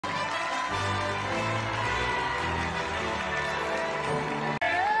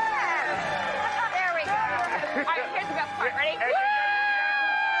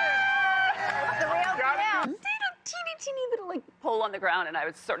hole on the ground, and I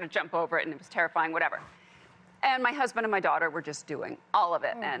would sort of jump over it, and it was terrifying, whatever. And my husband and my daughter were just doing all of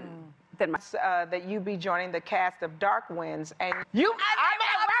it, and then that you be joining the cast of Dark Winds, and you. I'm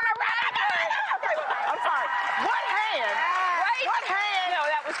sorry. What hand? Right? What hand? No,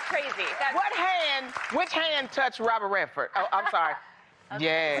 that was crazy. What hand? Which hand touched Robert Redford? Oh, I'm sorry.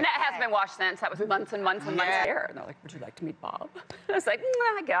 Yeah. And that hasn't been washed since. That was months and months and months there. And they're like, would you like to meet Bob? I was like,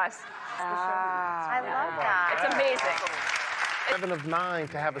 I guess. I love that. It's amazing. 7 of 9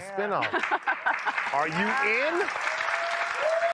 to have a spinoff. Are you in?